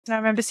And I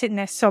remember sitting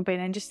there sobbing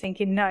and just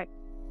thinking, no,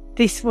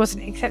 this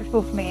wasn't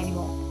acceptable for me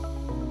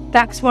anymore.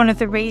 That's one of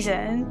the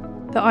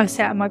reasons that I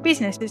set up my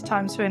business. There's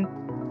times when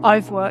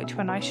I've worked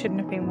when I shouldn't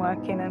have been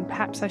working, and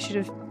perhaps I should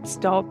have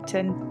stopped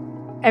and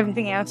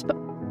everything else. But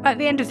at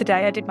the end of the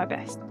day, I did my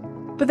best.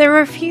 But there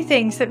were a few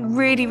things that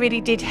really,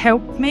 really did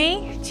help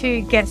me to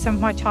get some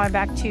of my time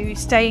back, to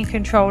stay in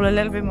control a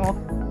little bit more.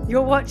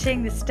 You're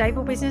watching the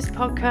Stable Business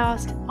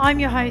Podcast. I'm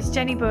your host,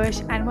 Jenni Bush,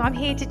 and I'm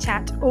here to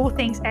chat all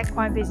things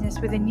equine business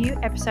with a new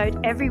episode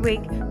every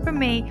week from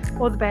me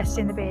or the best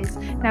in the biz.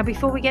 Now,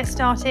 before we get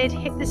started,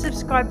 hit the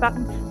subscribe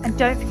button and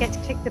don't forget to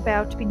click the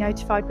bell to be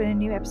notified when a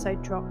new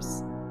episode drops.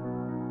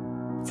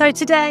 So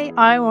today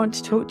I want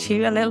to talk to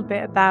you a little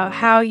bit about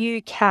how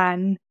you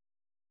can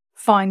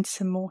find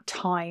some more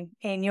time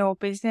in your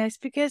business,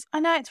 because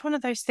I know it's one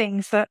of those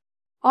things that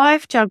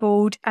I've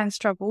juggled and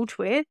struggled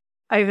with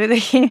over the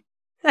years.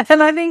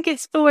 And I think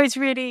it's always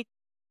really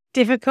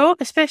difficult,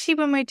 especially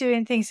when we're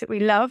doing things that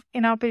we love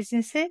in our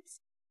businesses.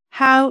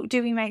 How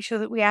do we make sure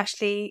that we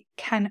actually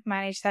can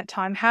manage that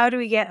time? How do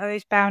we get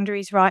those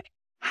boundaries right?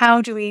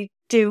 How do we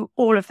do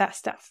all of that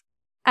stuff?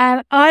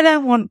 And I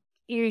don't want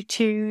you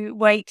to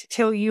wait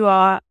till you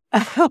are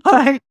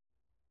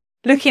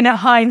looking at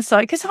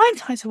hindsight, because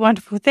hindsight's a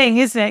wonderful thing,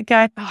 isn't it?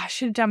 Going, I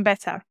should have done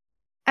better.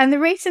 And the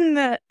reason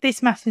that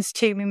this matters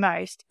to me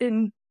most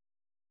in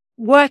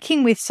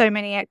working with so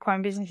many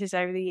equine businesses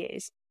over the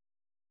years,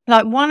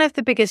 like one of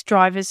the biggest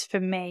drivers for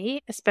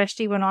me,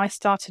 especially when I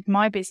started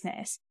my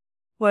business,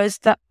 was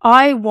that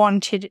I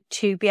wanted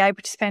to be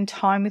able to spend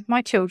time with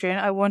my children.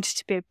 I wanted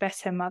to be a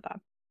better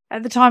mother.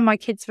 At the time, my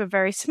kids were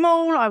very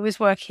small. I was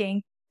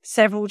working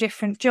several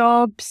different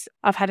jobs.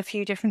 I've had a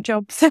few different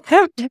jobs,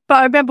 but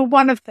I remember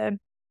one of them,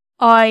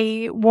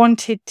 I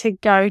wanted to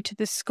go to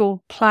the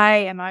school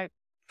play and I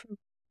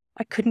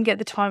couldn't get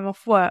the time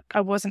off work.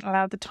 I wasn't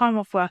allowed the time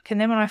off work. And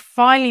then when I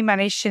finally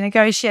managed to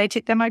negotiate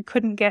it, then I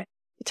couldn't get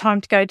the time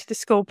to go to the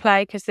school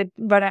play because they'd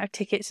run out of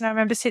tickets. And I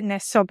remember sitting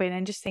there sobbing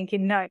and just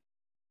thinking, no,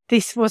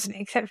 this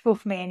wasn't acceptable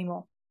for me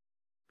anymore.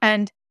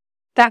 And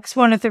that's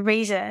one of the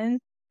reasons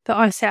that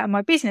I set up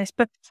my business.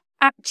 But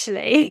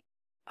actually,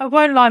 I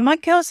won't lie, my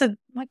girls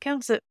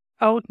are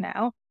old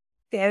now.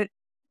 They're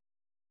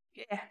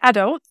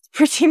adults,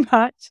 pretty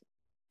much.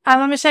 And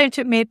I'm ashamed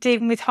to admit,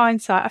 even with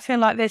hindsight, I feel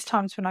like there's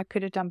times when I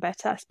could have done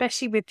better,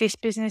 especially with this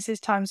business. There's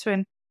times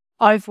when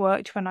I've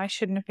worked when I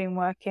shouldn't have been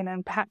working,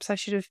 and perhaps I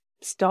should have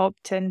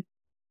stopped and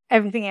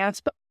everything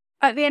else. But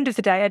at the end of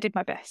the day, I did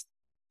my best.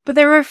 But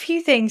there were a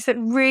few things that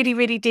really,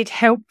 really did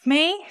help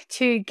me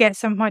to get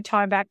some of my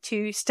time back,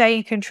 to stay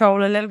in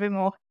control a little bit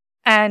more.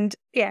 And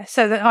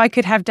so that I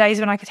could have days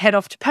when I could head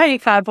off to Pony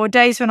Club, or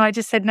days when I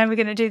just said, no, we're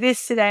going to do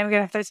this today and we're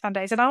going to have those fun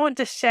days. And I want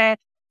to share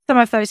some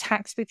of those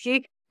hacks with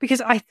you, because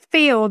I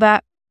feel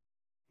that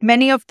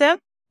many of them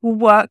will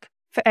work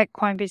for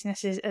equine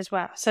businesses as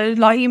well. So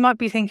like you might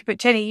be thinking, but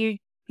Jenni,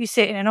 you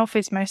sit in an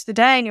office most of the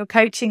day and you're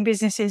coaching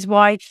businesses.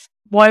 Why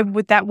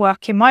would that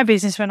work in my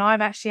business when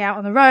I'm actually out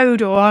on the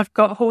road or I've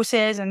got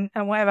horses and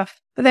whatever?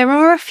 But there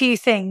are a few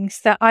things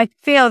that I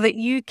feel that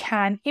you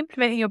can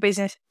implement in your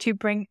business to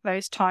bring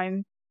those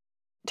time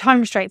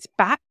restraints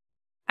back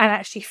and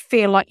actually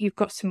feel like you've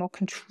got some more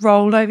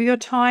control over your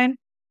time.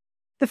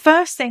 The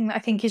first thing that I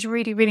think is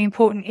really, really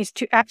important is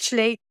to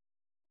actually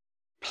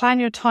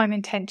plan your time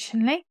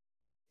intentionally.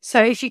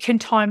 So if you can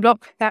time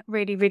block, that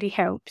really, really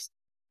helps.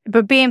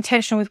 But be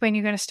intentional with when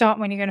you're going to start,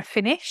 when you're going to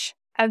finish,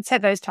 and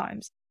set those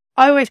times.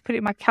 I always put it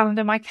in my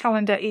calendar. My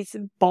calendar is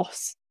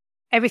boss.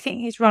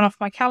 Everything is run off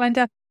my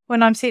calendar.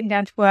 When I'm sitting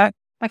down to work,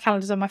 my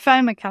calendar's on my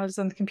phone, my calendar's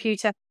on the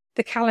computer.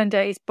 The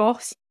calendar is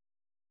boss.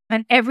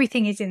 And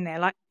everything is in there,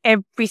 like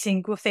every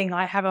single thing.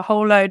 I have a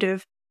whole load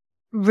of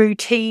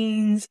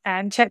routines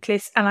and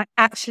checklists, and I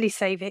actually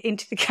save it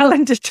into the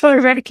calendar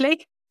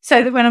directly,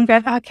 so that when I'm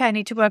going, okay, I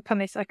need to work on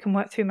this, I can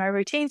work through my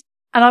routines.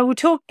 And I will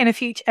talk in a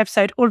future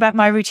episode all about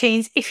my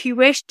routines. If you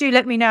wish, do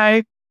let me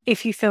know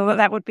if you feel that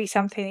that would be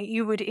something that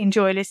you would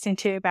enjoy listening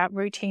to, about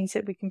routines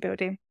that we can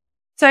build in.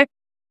 So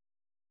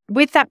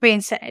with that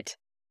being said,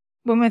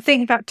 when we're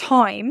thinking about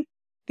time,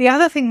 the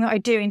other thing that I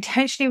do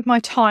intentionally with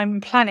my time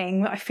and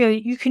planning that I feel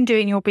you can do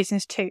in your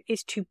business too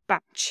is to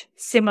batch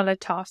similar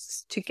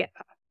tasks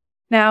together.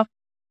 Now,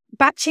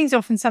 batching is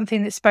often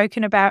something that's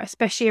spoken about,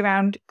 especially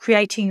around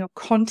creating your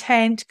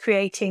content,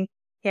 creating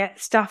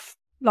stuff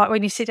like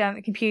when you sit down at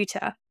the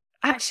computer.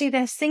 Actually,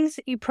 there's things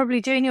that you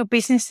probably do in your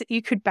business that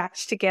you could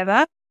batch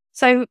together.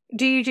 So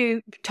do you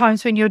do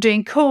times when you're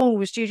doing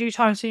calls? Do you do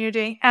times when you're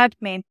doing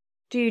admin?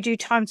 Do you do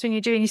times when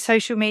you're doing your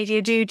social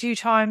media? Do you do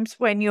times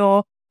when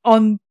you're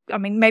on,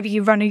 maybe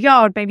you run a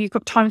yard, maybe you've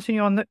got times when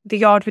you're on the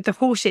yard with the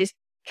horses.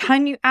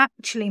 Can you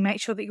actually make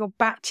sure that you're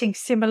batching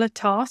similar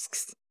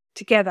tasks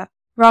together?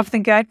 Rather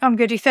than going, I'm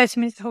going to do 30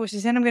 minutes of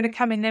horses, then I'm going to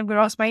come in, then I'm going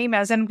to answer my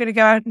emails, then I'm going to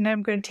go out and then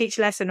I'm going to teach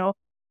a lesson, or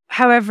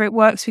however it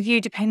works with you,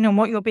 depending on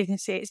what your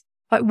business is.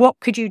 Like, what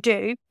could you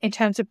do in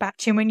terms of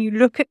batching? When you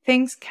look at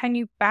things, can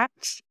you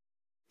batch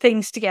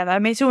things together?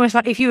 It's almost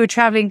like if you were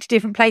traveling to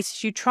different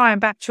places, you try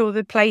and batch all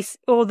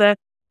the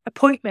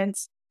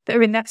appointments that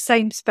are in that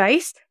same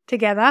space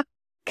together.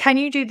 can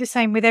you do the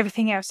same with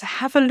everything else? So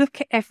have a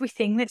look at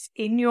everything that's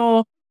in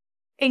your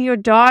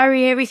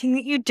diary, everything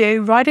that you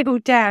do, write it all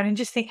down and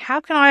just think, how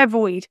can I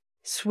avoid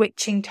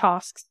switching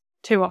tasks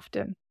too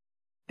often?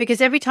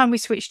 Because every time we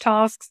switch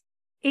tasks,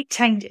 it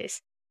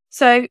changes.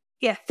 So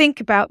yeah, think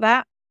about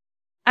that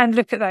and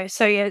look at those.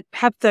 So yeah,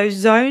 have those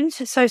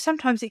zones. So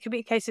sometimes it could be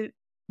a case of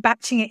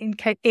batching it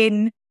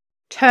in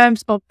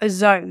terms of a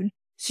zone.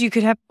 So you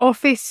could have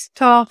office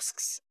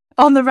tasks,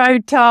 on the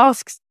road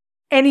tasks,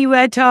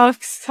 anywhere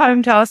tasks,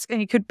 home tasks,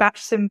 and you could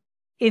batch them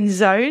in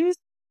zones,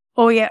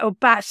 or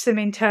batch them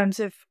in terms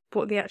of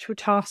what the actual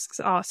tasks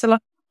are. So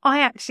like, I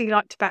actually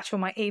like to batch all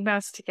my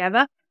emails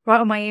together, write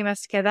all my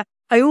emails together.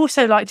 I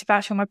also like to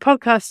batch all my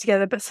podcasts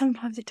together, but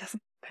sometimes it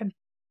doesn't happen.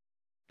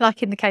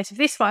 Like in the case of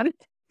this one,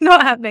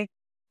 not happening.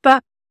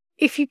 But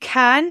if you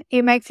can,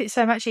 it makes it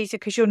so much easier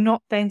because you're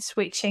not then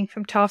switching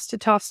from task to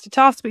task to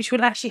task, which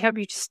will actually help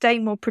you to stay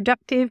more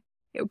productive.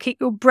 It will keep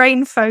your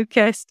brain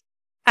focused,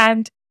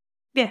 and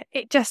yeah,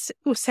 it just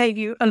will save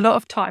you a lot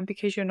of time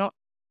because you're not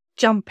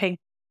jumping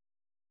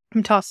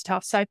from task to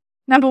task. So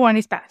number one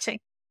is batching.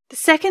 The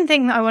second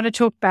thing that I want to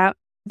talk about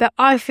that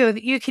I feel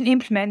that you can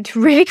implement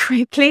really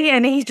quickly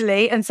and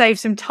easily and save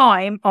some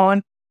time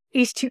on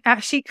is to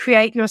actually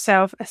create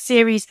yourself a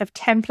series of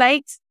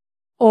templates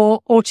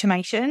or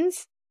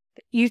automations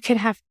that you can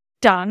have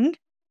done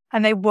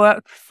and they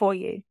work for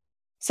you.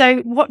 So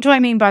what do I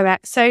mean by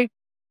that? So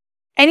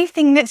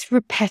anything that's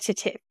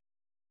repetitive.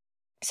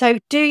 So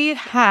do you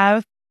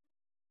have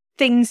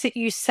things that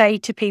you say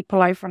to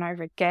people over and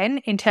over again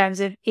in terms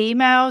of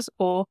emails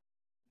or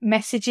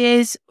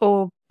messages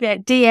or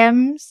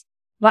DMs?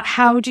 Like,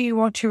 how do you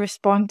want to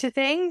respond to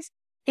things?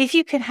 If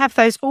you can have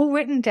those all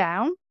written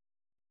down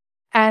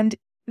and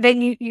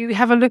then you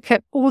have a look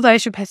at all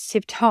those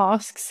repetitive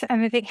tasks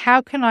and think,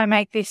 how can I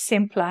make this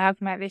simpler? How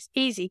can I make this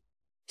easy?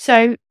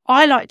 So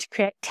I like to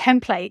create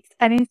templates,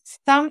 and in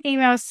some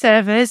email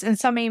servers and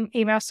some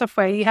email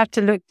software, you have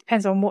to look,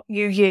 depends on what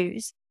you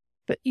use,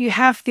 but you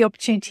have the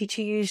opportunity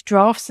to use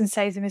drafts and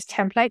save them as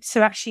templates.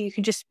 So actually you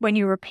can just, when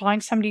you're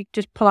replying to somebody,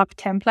 just pull up a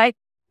template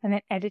and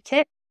then edit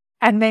it.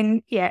 And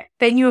then,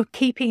 then you're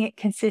keeping it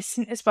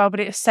consistent as well, but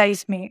it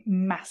saves me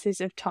masses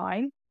of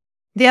time.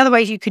 The other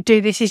ways you could do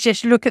this is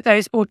just look at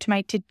those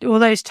automated, or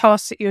those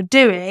tasks that you're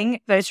doing,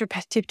 those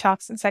repetitive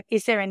tasks, and say,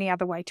 is there any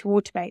other way to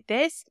automate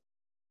this?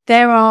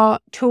 There are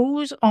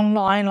tools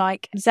online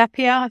like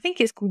Zapier. I think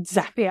it's called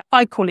Zapier.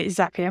 I call it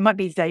Zapier. It might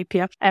be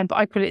Zapier, but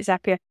I call it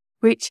Zapier,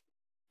 which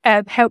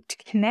help to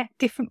connect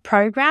different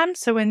programs.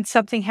 So when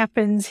something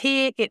happens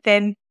here, it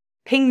then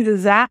pings a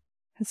Zap.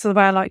 That's the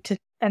way I like to,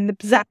 and the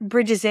Zap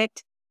bridges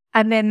it,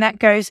 and then that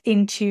goes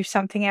into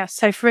something else.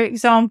 So for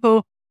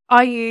example,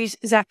 I use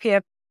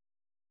Zapier.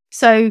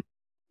 So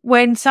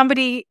when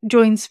somebody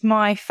joins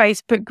my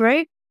Facebook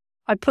group,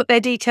 I put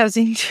their details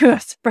into a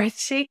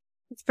spreadsheet.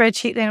 The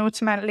spreadsheet then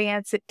automatically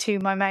adds it to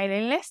my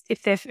mailing list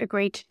if they've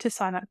agreed to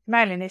sign up to the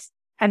mailing list.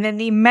 And then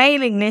the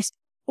mailing list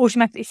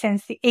automatically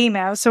sends the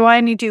email. So I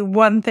only do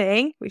one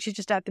thing, which is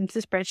just add them to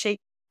the spreadsheet,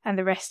 and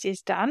the rest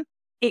is done.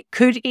 It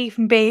could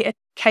even be a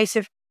case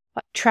of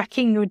like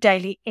tracking your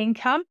daily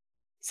income.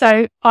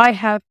 So I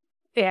have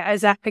a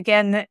Zap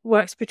again that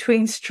works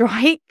between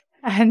Stripe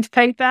and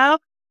PayPal.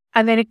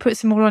 And then it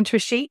puts them all onto a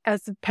sheet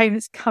as the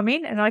payments come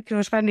in, and I can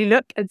automatically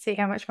look and see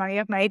how much money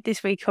I've made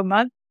this week or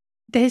month.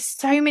 There's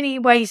so many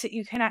ways that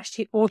you can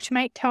actually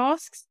automate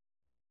tasks.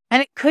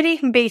 And it could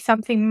even be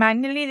something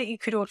manually that you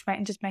could automate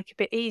and just make it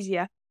a bit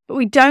easier. But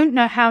we don't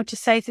know how to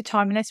save the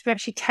time unless we're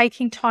actually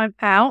taking time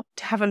out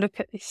to have a look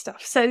at this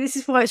stuff. So this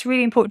is why it's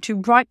really important to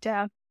write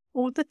down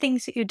all the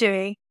things that you're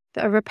doing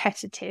that are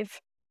repetitive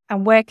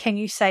and where can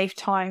you save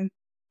time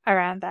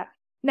around that.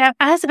 Now,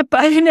 as a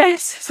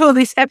bonus for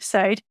this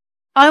episode,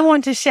 I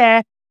want to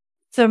share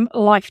some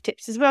life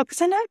tips as well,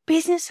 because I know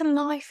business and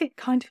life, it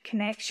kind of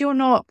connects. You're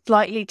not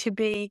likely to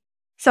be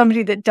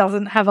somebody that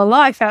doesn't have a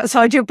life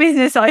outside your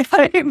business. I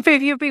hope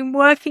if you've been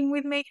working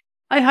with me,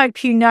 I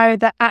hope you know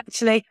that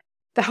actually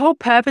the whole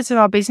purpose of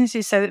our business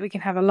is so that we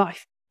can have a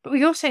life, but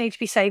we also need to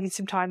be saving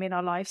some time in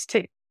our lives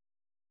too.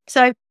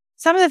 So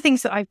some of the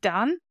things that I've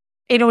done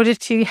in order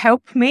to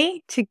help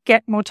me to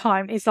get more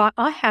time is like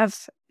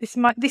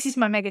this is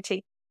my mega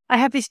tip. I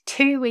have this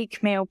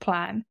 2-week meal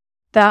plan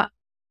that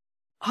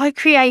I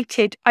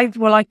created. I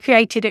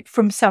created it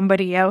from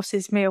somebody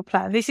else's meal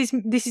plan. This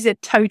is a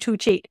total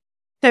cheat.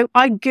 So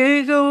I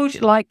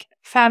Googled like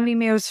family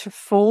meals for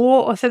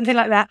 4 or something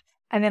like that,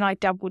 and then I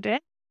doubled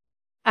it.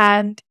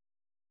 And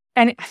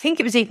I think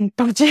it was even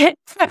budget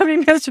family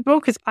meals for 4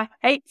 because I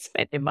hate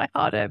spending my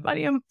hard-earned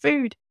money on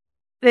food.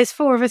 There's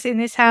 4 of us in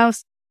this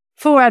house,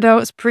 4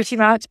 adults pretty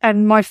much,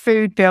 and my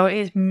food bill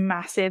is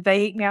massive.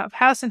 They eat me out of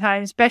house and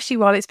home, especially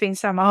while it's been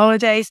summer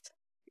holidays.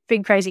 It's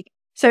been crazy.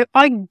 So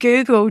I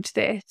Googled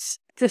this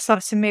to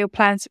start some meal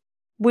plans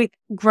with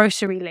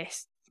grocery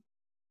lists.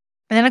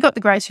 And then I got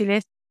the grocery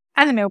list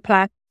and the meal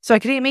plan. So I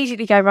could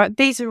immediately go, right,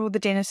 these are all the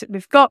dinners that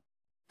we've got.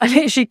 I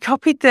literally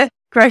copied the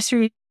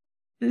grocery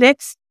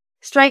list,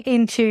 straight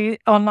into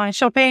online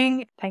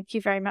shopping. Thank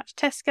you very much,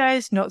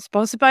 Tesco's. Not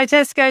sponsored by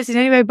Tesco's in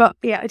any way, but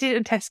yeah, I did it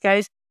on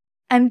Tesco's.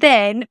 And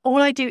then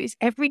all I do is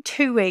every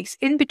 2 weeks,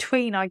 in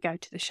between, I go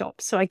to the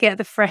shop. So I get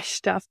the fresh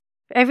stuff.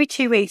 Every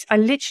 2 weeks, I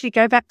literally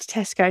go back to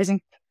Tesco's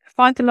and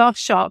find the last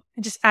shop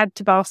and just add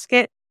to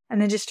basket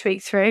and then just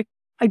tweak through.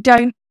 I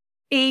don't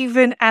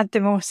even add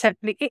them all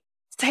separately. It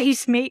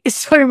saves me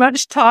so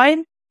much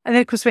time. And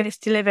then, of course, when it's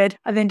delivered,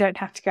 I then don't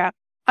have to go out.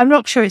 I'm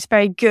not sure it's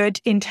very good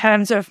in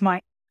terms of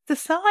my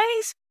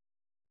exercise.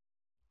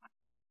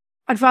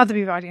 I'd rather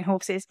be riding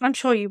horses. I'm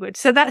sure you would.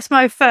 So that's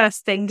my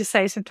first thing to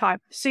save some time.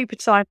 Super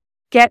time.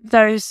 Get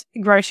those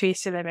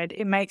groceries delivered.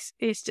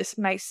 It just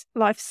makes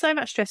life so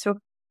much stressful.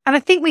 And I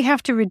think we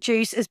have to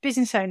reduce, as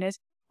business owners,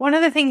 one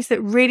of the things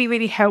that really,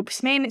 really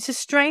helps me, and it's a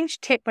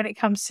strange tip when it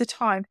comes to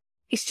time,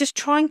 is just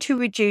trying to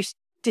reduce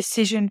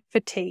decision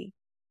fatigue.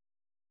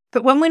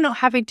 But when we're not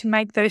having to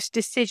make those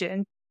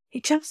decisions,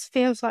 it just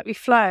feels like we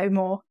flow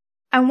more.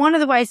 And one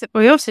of the ways that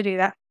we also do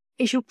that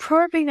is you'll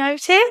probably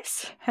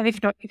notice, and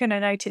if not, you're going to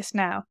notice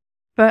now,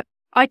 but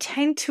I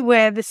tend to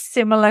wear the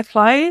similar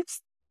clothes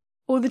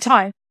all the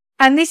time.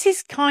 And this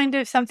is kind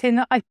of something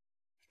that I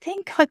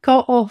think I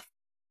got off.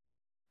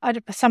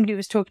 Somebody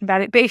was talking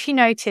about it, but if you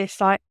notice,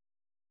 like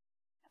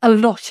a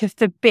lot of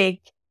the big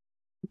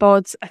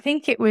bods, I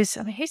think it was,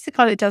 who's the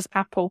guy that does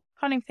Apple?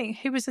 I can't even think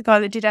who was the guy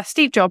that did our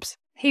Steve Jobs.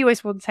 He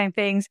always wore the same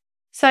things.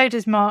 So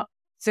does Mark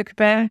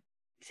Zuckerberg.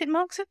 Is it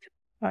Mark Zuckerberg?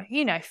 Well,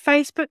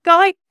 Facebook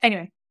guy.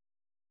 Anyway,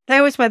 they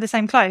always wear the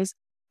same clothes.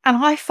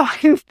 And I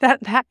find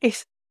that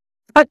is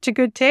such a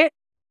good tip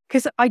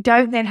because I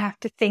don't then have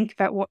to think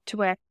about what to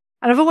wear.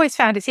 And I've always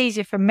found it's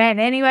easier for men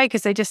anyway,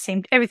 because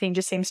everything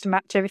just seems to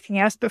match everything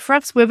else. But for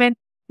us women,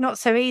 not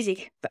so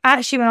easy. But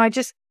actually, when I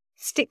just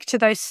stick to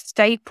those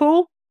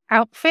staple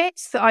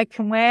outfits that I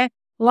can wear,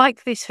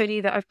 like this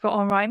hoodie that I've got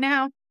on right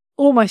now,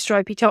 or my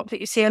stripy top that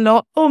you see a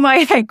lot, or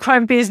my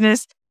equine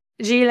business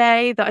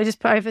gilet that I just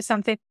put over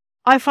something,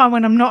 I find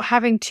when I'm not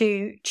having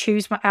to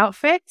choose my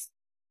outfits,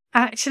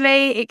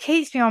 actually, it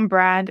keeps me on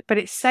brand, but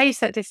it saves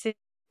that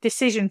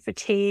decision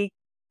fatigue.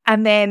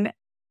 And then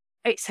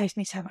it saves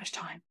me so much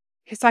time.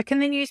 Because I can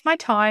then use my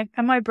time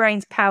and my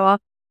brain's power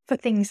for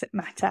things that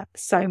matter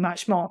so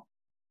much more.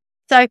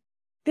 So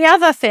the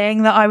other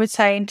thing that I would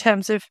say in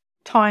terms of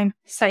time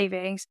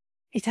savings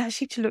is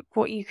actually to look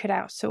what you could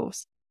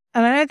outsource.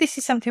 And I know this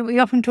is something we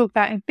often talk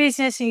about in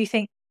business, and you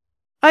think,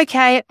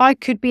 okay, I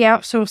could be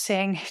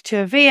outsourcing to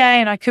a VA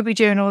and I could be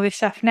doing all this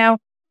stuff. Now,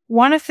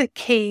 one of the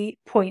key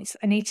points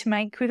I need to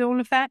make with all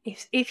of that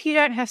is if you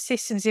don't have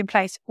systems in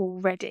place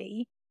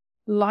already,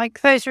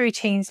 like those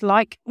routines,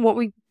 like what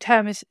we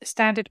term as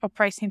standard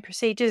operating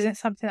procedures, and it's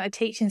something that I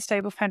teach in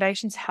Stable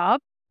Foundations Hub.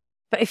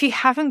 But if you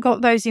haven't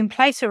got those in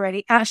place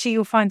already, actually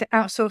you'll find that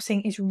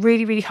outsourcing is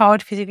really, really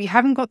hard, because if you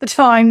haven't got the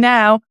time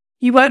now,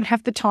 you won't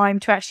have the time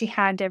to actually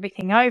hand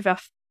everything over.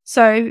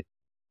 So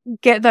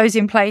get those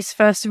in place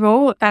first of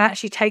all, and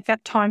actually take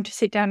that time to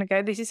sit down and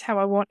go, this is how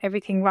I want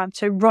everything run.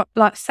 So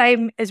like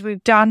same as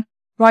we've done,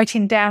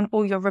 writing down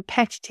all your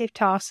repetitive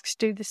tasks,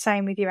 do the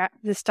same with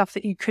the stuff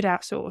that you could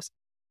outsource.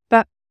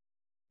 But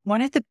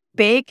one of the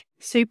big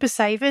super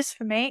savers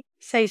for me,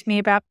 saves me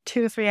about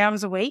 2 or 3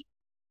 hours a week,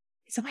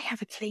 is I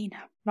have a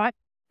cleaner, right?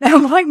 Now,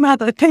 my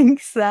mother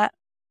thinks that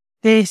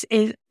this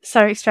is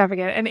so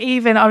extravagant. And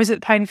even I was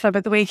at the pony club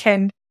at the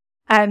weekend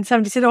and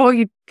somebody said,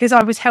 because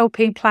I was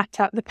helping plait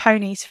up the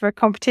ponies for a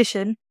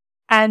competition.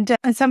 And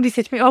somebody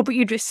said to me,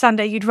 but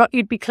Sunday,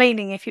 you'd be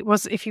cleaning if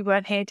you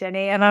weren't here,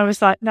 Jenny. And I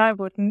was like, no, I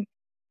wouldn't.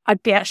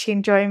 I'd be actually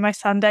enjoying my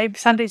Sunday.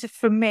 Sundays are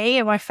for me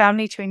and my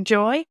family to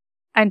enjoy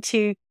and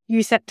to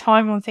use that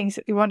time on things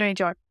that we want to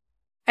enjoy.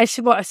 And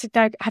she said, I said,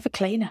 no, have a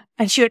cleaner.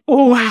 And she went,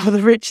 oh, wow,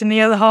 the rich and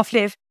the other half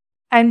live.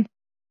 And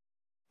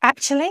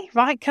actually,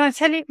 right, can I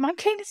tell you, my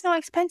cleaner's not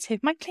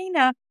expensive. My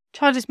cleaner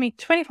charges me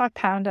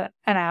 £25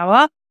 an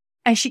hour,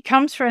 and she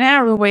comes for an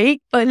hour a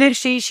week. But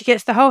literally, she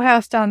gets the whole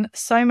house done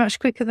so much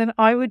quicker than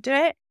I would do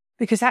it.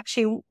 Because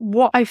actually,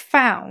 what I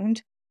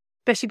found,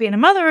 especially being a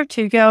mother of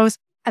 2 girls,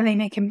 and they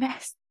make a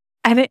mess.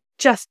 And it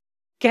just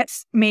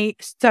gets me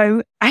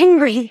so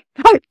angry.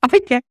 I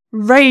get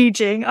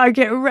raging. I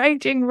get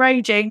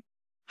raging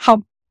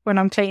hump when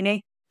I'm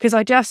cleaning, because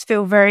I just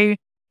feel very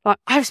like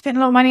I've spent a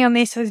lot of money on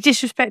this, so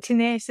disrespecting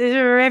this,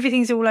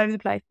 everything's all over the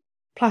place.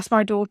 Plus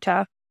my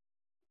daughter,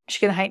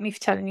 she's going to hate me for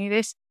telling you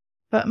this,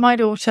 but my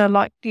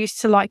daughter used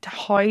to like to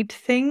hide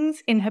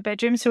things in her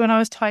bedroom. So when I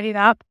was tidying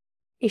up,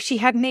 if she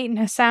hadn't eaten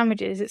her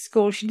sandwiches at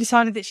school, she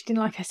decided that she didn't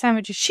like her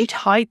sandwiches, she'd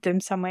hide them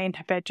somewhere in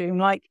her bedroom.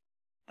 Like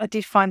I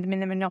did find them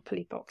in the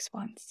Monopoly box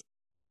once.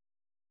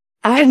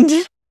 And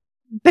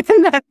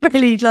then that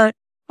really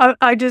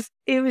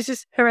it was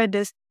just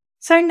horrendous.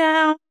 So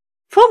now,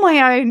 for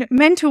my own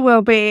mental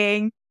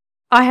well-being,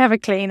 I have a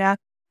cleaner,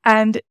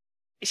 and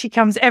she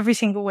comes every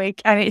single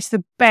week, and it's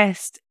the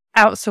best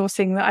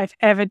outsourcing that I've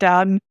ever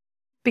done,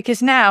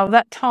 because now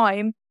that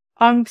time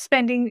I'm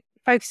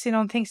focusing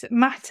on things that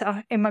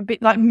matter in my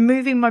like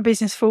moving my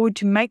business forward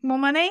to make more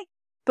money,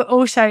 but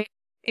also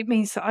it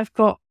means that I've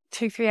got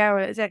 2-3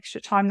 hours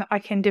extra time that I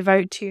can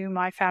devote to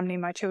my family,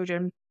 my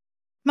children,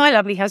 my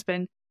lovely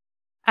husband,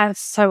 and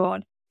so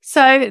on.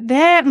 So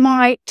they're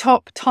my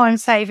top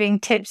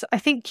time-saving tips I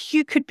think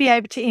you could be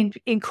able to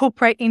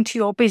incorporate into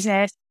your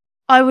business.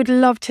 I would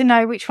love to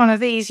know which one of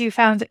these you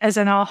found as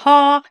an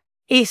aha.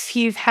 If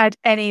you've had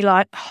any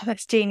like, oh,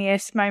 that's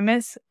genius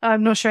moments.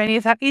 I'm not sure any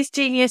of that is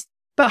genius,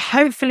 but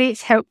hopefully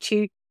it's helped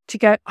you to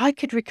go, I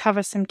could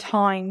recover some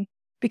time,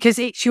 because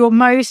it's your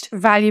most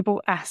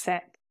valuable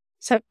asset.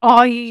 So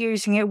are you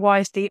using it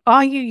wisely?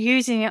 Are you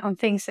using it on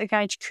things that are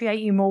going to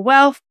create you more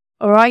wealth?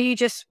 Or are you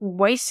just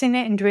wasting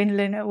it and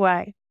dwindling it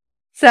away?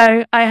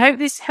 So I hope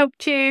this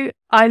helped you.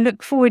 I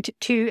look forward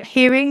to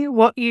hearing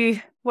what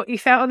you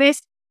felt of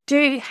this.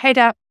 Do head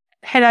up.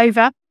 I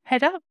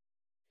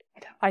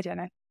don't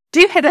know.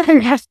 Do head over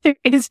to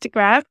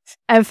Instagram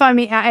and find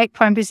me at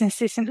Equine Business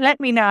Assistant. Let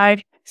me know.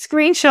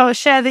 Screenshot,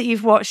 share that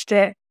you've watched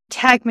it.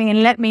 Tag me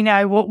and let me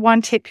know what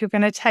one tip you're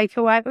going to take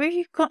away. Or if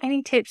you've got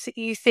any tips that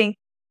you think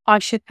I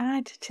should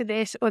add to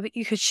this or that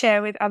you could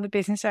share with other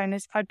business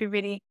owners, I'd be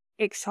really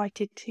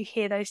excited to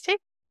hear those too.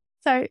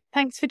 So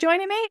thanks for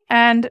joining me,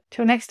 and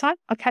till next time,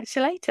 I'll catch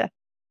you later.